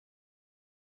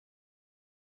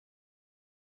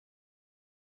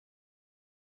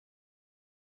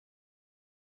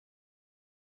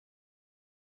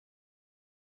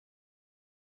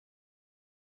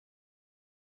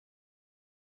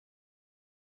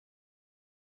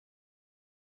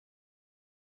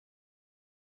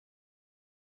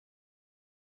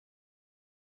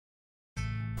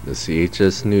The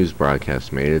CHS news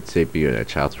broadcast made its debut at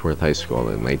Chatsworth High School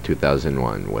in late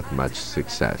 2001 with much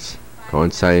success,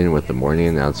 coinciding with the morning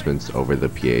announcements over the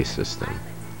PA system.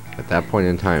 At that point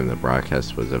in time, the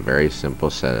broadcast was a very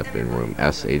simple setup in room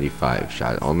S85,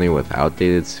 shot only with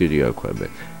outdated studio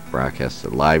equipment,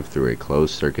 broadcasted live through a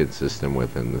closed-circuit system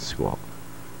within the school.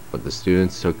 But the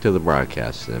students took to the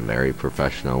broadcast in a very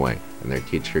professional way, and their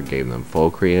teacher gave them full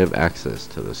creative access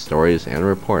to the stories and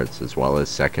reports, as well as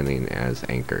seconding as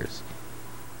anchors.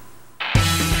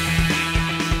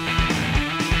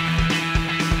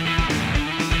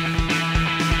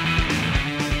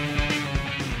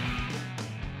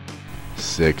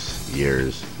 Six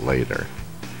years later,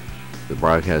 the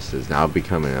broadcast has now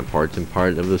become an important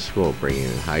part of the school, bringing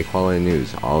in high-quality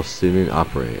news, all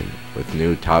student-operated, with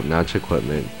new top-notch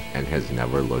equipment, and has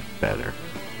never looked better.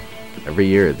 Every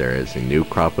year there is a new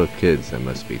crop of kids that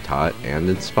must be taught and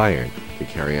inspired to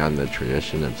carry on the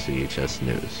tradition of CHS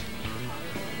News.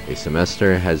 A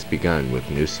semester has begun with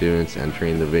new students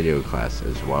entering the video class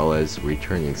as well as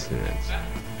returning students.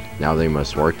 Now they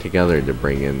must work together to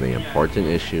bring in the important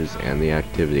issues and the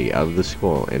activity of the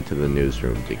school into the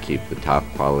newsroom to keep the top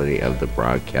quality of the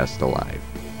broadcast alive.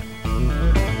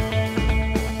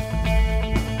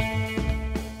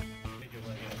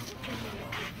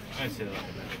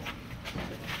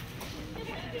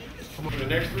 For the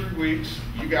next 3 weeks,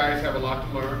 you guys have a lot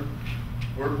to learn.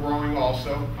 We're growing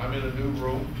also. I'm in a new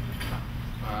room.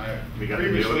 We got the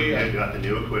new equipment. Got the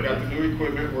new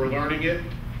equipment. We're learning it.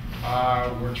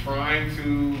 We're trying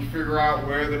to figure out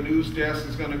where the news desk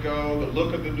is going to go, the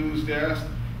look of the news desk.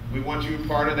 We want you a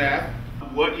part of that.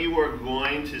 What you are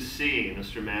going to see,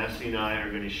 Mr. Massey and I are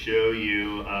going to show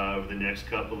you over the next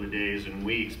couple of days and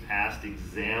weeks past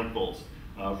examples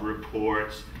of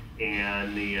reports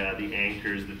and the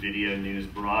anchors, the video news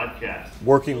broadcast.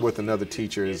 Working with another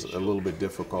teacher is a little bit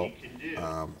difficult,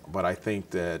 but I think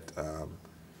that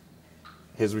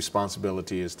his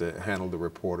responsibility is to handle the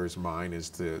reporters, mine is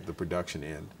the production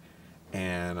end.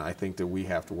 And I think that we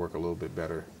have to work a little bit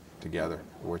better together.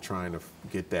 We're trying to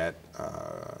get that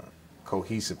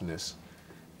cohesiveness,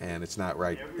 and it's not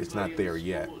right, it's not there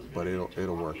yet, but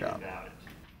it'll work out.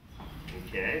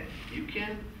 Okay,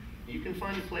 you can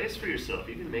find a place for yourself.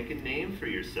 You can make a name for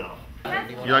yourself.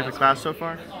 You like the class so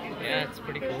far? Yeah, it's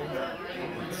pretty cool.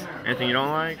 Anything you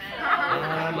don't like?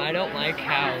 I don't like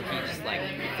how he just like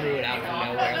threw it out of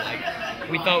nowhere. Like,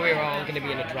 we thought we were all going to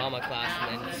be in a drama class,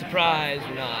 and then surprise,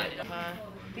 we're not.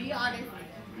 Be honest.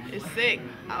 It's sick.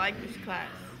 I like this class.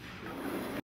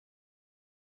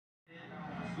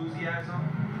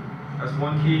 Enthusiasm. That's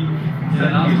one key.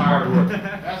 Second key is hard work.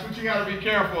 That's what you got to be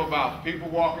careful about. People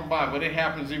walking by, but it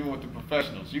happens even with the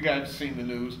professionals. You guys have seen the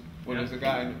news when there's a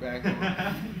guy in the back.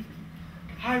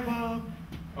 Hi, Mom.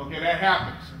 Okay, that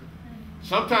happens.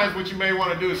 Sometimes what you may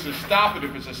want to do is to stop it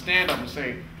if it's a stand-up and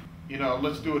say, you know,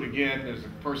 let's do it again. There's a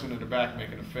person in the back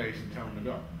making a face and tell them to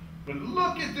go. But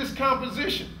look at this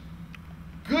composition.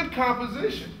 Good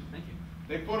composition. Thank you.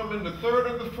 They put them in the third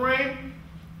of the frame.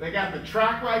 They got the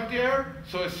track right there,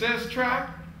 so it says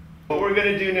track. What we're going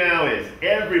to do now is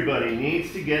everybody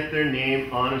needs to get their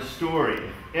name on a story.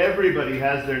 If everybody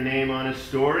has their name on a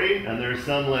story and there's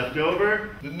some left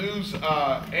over, the news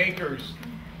anchors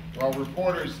or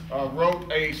reporters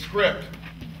wrote a script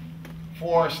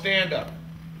for stand-up.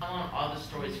 How long are all the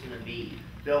stories going to be?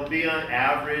 they'll be on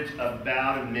average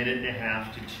about 1.5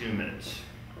 minutes to 2 minutes.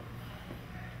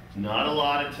 It's not a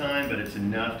lot of time, but it's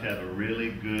enough to have a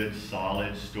really good,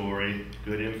 solid story,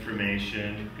 good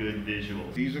information, good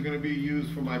visuals. These are going to be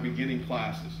used for my beginning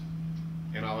classes,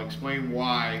 and I'll explain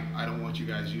why I don't want you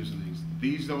guys using these.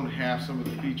 These don't have some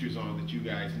of the features on that you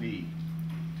guys need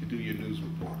to do your news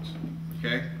reports,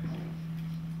 okay?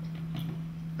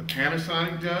 The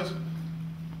Panasonic does,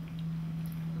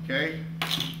 okay?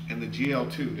 And the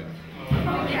GL2 does.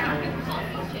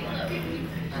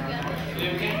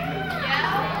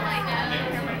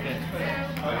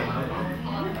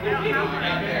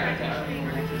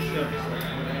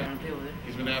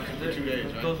 He's been absent for 2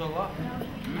 days, right? Goes a lot.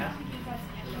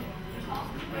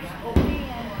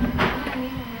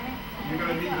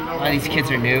 A lot of these kids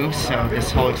are new, so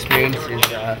this whole experience is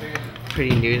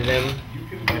pretty new to them.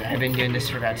 I've been doing this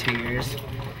for about 2 years,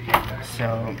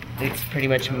 so it's pretty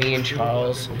much me and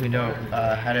Charles who know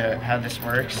how this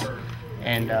works,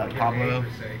 and Pablo,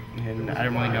 and I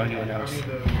don't really know anyone else.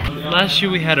 Last year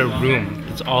we had a room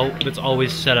that's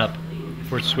always set up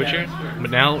for switcher, but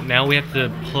now we have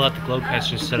to pull out the globe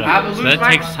caster and set up, so that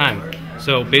takes time.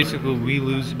 So basically we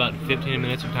lose about 15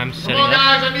 minutes of time setting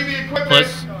up.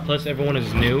 Plus everyone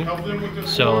is new,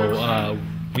 so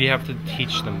we have to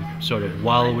teach them sort of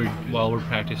while we're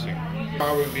practicing.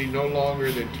 probably be no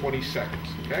longer than 20 seconds,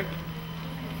 okay?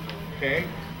 Okay?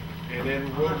 And then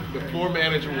the floor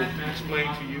manager will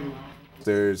explain to you.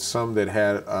 There's some that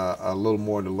had a little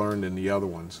more to learn than the other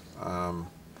ones.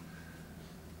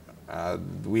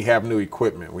 We have new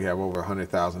equipment. We have over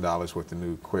 $100,000 worth of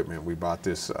new equipment. We bought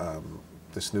this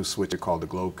this new switcher called the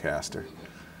Globecaster.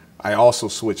 I also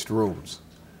switched rooms,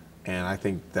 and I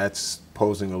think that's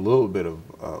posing a little bit of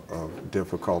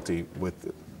difficulty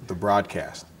with the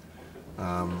broadcast.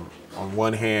 On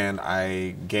one hand,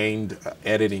 I gained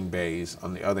editing bays.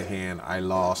 On the other hand, I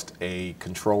lost a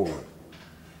control room.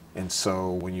 And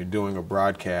so when you're doing a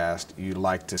broadcast, you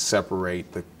like to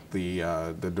separate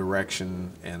the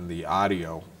direction and the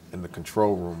audio in the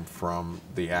control room from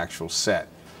the actual set.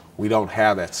 We don't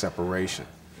have that separation.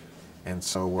 And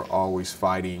so we're always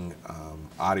fighting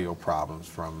audio problems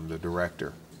from the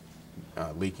director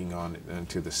leaking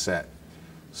into the set.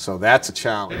 So that's a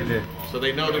challenge. So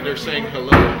they know that they're saying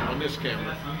hello on this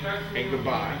camera and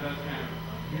goodbye.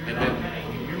 And then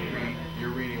when you read,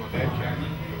 you're reading on that camera.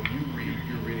 When you read,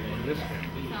 you're reading on this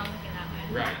camera.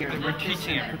 Right. We're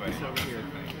teaching everybody over here,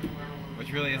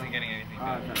 which really isn't getting anything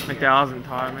done. McDowell hasn't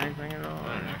taught him anything at all.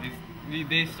 I don't know.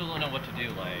 They still don't know what to do.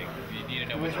 Like, you need to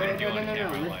know which way to do on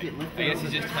camera. Like, I guess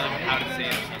he's just telling them how to say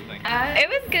it or something. It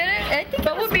was good. I think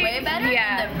it was way better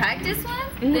than the practice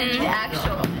one than the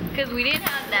actual. Because we didn't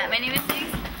have that many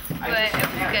mistakes, but it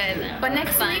was good. But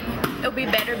next week, it'll be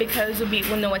better because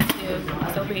we'll know what to do.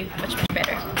 So it'll be much, much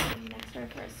better. Next year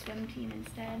for a swim team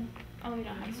instead. Oh, we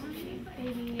don't have a swim team.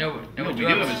 Maybe. No, we do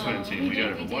have a swim team. We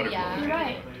don't have a water polo. You're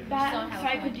right. So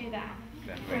I could do that.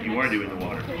 You are doing the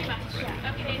water. Pretty much.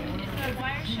 Yeah. Okay. Is the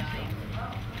wire showing?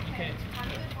 Okay.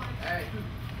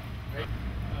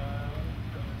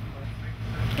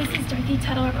 This is Dorothy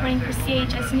Tuttle reporting for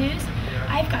CHS News.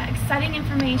 I've got exciting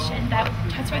information that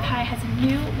Chatsworth High has a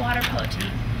new water polo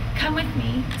team. Come with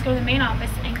me, let's go to the main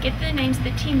office and get the names of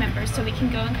the team members so we can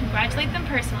go and congratulate them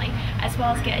personally, as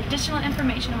well as get additional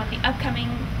information on what the upcoming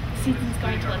season is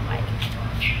going to look like.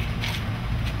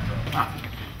 I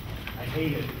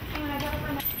hate it. No,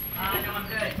 I'm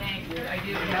good, thanks. I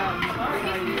do. I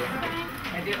do.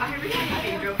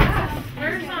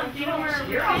 Where's do you know where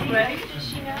you're all ready? Does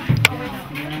she know?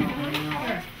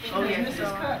 Oh, yeah, this is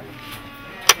cut.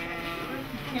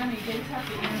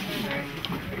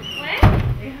 What?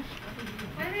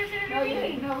 No,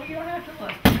 you don't have to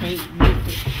look. Okay.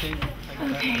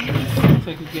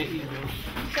 So I could get you. Is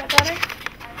that better?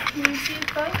 Can you see us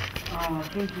both? Oh,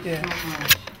 thank you so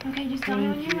much. Okay, just tell me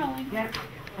when you're rolling. Yeah.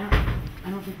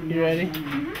 You ready?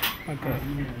 Mm-hmm. Okay.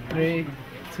 3,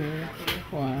 2,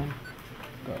 1,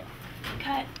 go.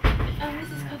 Cut.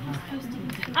 This is Cookie's posting.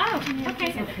 Oh,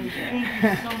 okay. Thank you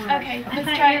so much. Okay,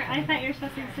 let's try it. I thought you were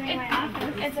supposed to be in my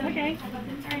office. It's okay.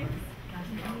 Alright.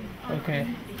 Okay.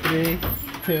 3,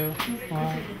 2,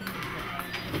 1.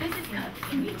 Mrs. Cook,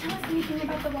 can you tell us anything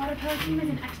about the water polo team as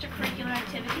an extracurricular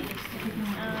activity?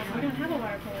 We don't have a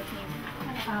water polo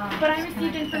team. But I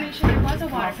received information there was a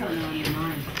water polo team.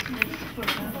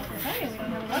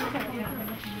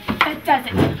 That does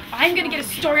it. I'm going to get a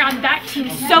story on that team,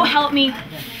 so help me.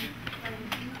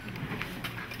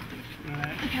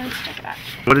 Okay, let's check it out.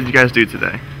 What did you guys do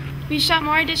today? We shot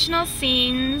more additional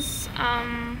scenes.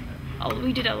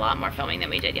 We did a lot more filming than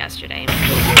we did yesterday.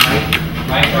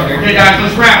 Okay, guys,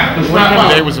 let's wrap.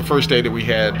 Today was the first day that we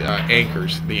had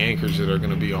the anchors that are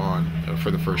going to be on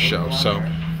for the first show. So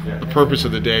the purpose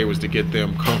of the day was to get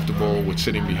them comfortable with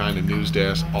sitting behind the news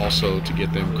desk, also to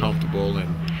get them comfortable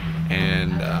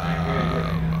and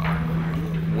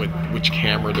with which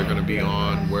camera they're going to be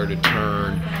on, where to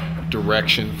turn,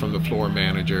 direction from the floor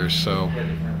manager. So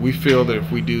we feel that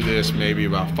if we do this maybe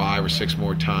about 5 or 6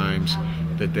 more times,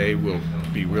 that they will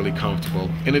be really comfortable.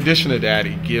 In addition to that,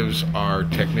 it gives our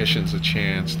technicians a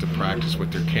chance to practice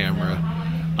with their camera.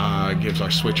 Gives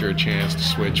our switcher a chance to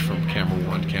switch from camera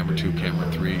 1 to camera 2, camera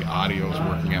 3. Audio's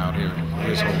working out here,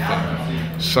 his whole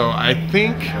thing. So I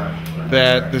think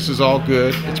that this is all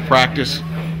good. It's practice.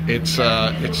 It's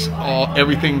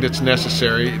everything that's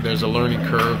necessary. There's a learning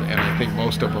curve, and I think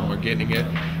most of them are getting it.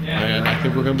 And I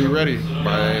think we're going to be ready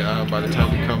by the time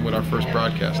we come with our first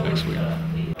broadcast next week.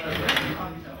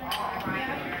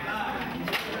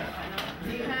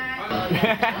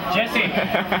 Jesse, I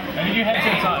need your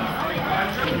headsets on.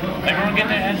 Everyone get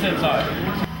their headsets on.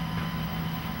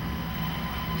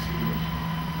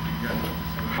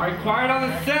 All right, quiet on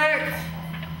the set.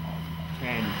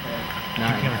 10, 9,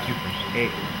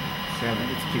 8, 7,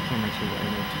 it's keep camera 2,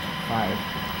 5,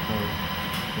 4,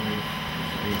 3,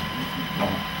 2, 1.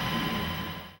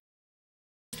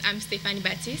 I'm Stephanie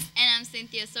Baptiste. And I'm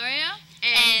Cynthia Sorio.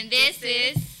 And this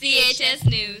is CHS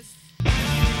News.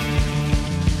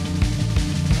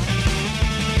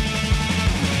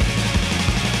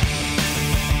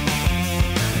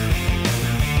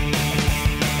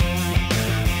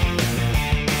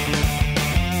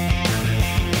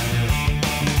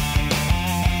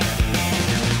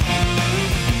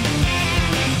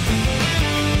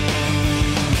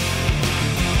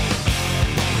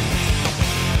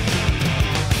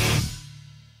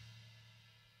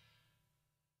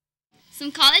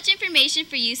 Some college information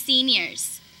for you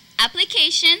seniors.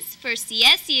 Applications for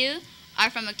CSU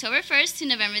are from October 1st to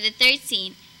November the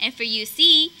 13th, and for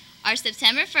UC are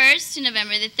September 1st to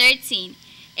November the 13th.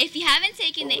 If you haven't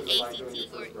taken the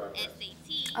ACT or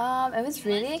SAT, it was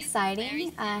really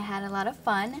exciting. I had a lot of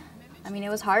fun. I mean, it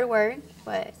was hard work,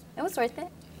 but it was worth it.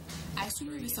 Ice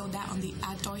cream will be sold out on the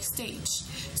outdoor stage.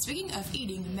 Speaking of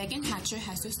eating, Megan Hatcher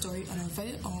has the story on her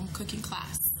very own cooking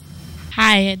class.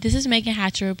 Hi, this is Megan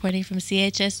Hatcher reporting from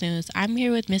CHS News. I'm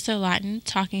here with Mr. Lawton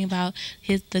talking about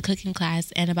the cooking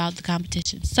class and about the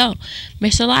competition. So,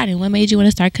 Mr. Lawton, what made you want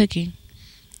to start cooking?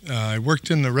 I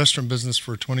worked in the restaurant business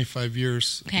for 25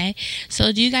 years. Okay,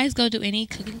 so do you guys go to any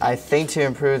cooking? I think to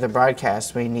improve the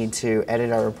broadcast, we need to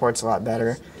edit our reports a lot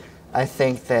better. I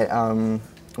think that one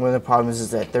of the problems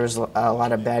is that there's a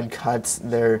lot of bad cuts.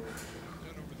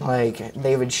 Like,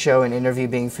 they would show an interview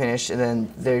being finished, and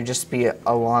then there'd just be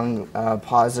a long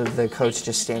pause of the coach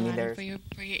just standing there. For your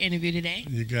interview today.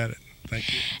 You got it.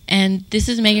 Thank you. And this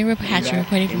is Megan Hatcher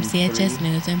reporting from CHS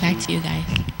News, and back to you guys.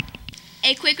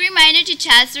 A quick reminder to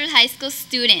Chatsworth High School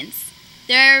students.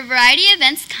 There are a variety of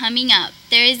events coming up.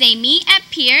 There is a meet at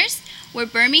Pierce, where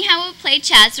Birmingham will play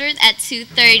Chatsworth at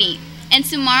 2:30. And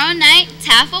tomorrow night,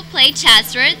 Taft will play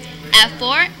Chatsworth at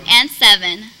 4 and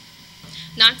 7.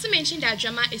 Not to mention that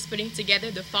Drama is putting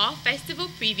together the Fall Festival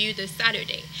preview this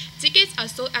Saturday. Tickets are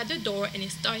sold at the door and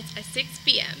it starts at 6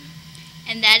 p.m.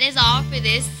 And that is all for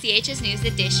this CHS News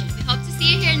edition. We hope to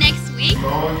see you here next week.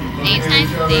 Same time,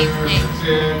 same place.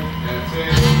 That's it.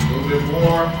 A little bit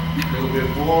more. A little bit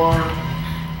more.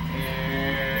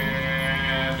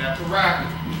 And that's a wrap.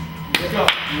 Let's go.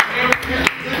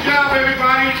 Good job,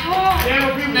 everybody.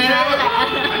 Camera people, I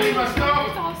need my stuff.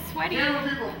 It's all sweaty. Camera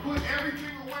people, put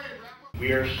everything away.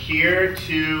 We are here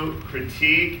to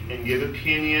critique and give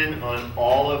opinion on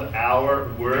all of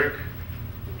our work,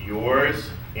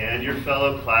 yours and your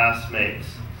fellow classmates.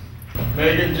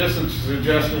 Megan, just a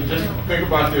suggestion, just think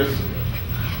about this.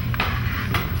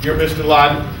 You're Mr.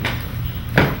 Lawton.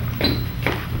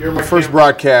 My first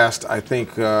broadcast, I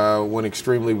think, went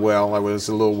extremely well. I was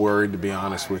a little worried, to be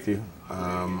honest with you.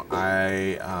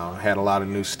 I had a lot of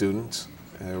new students.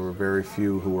 There were very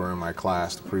few who were in my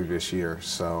class the previous year,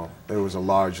 so there was a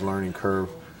large learning curve,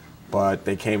 but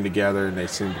they came together and they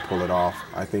seemed to pull it off.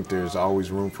 I think there's always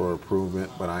room for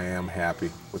improvement, but I am happy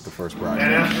with the first broadcast.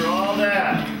 And after all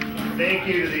that, thank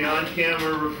you to the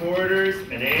on-camera reporters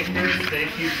and anchors.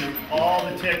 Thank you to all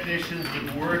the technicians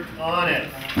that worked on it.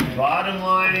 Bottom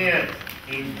line is,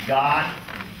 it got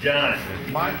done.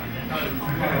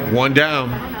 One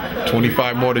down,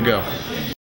 25 more to go.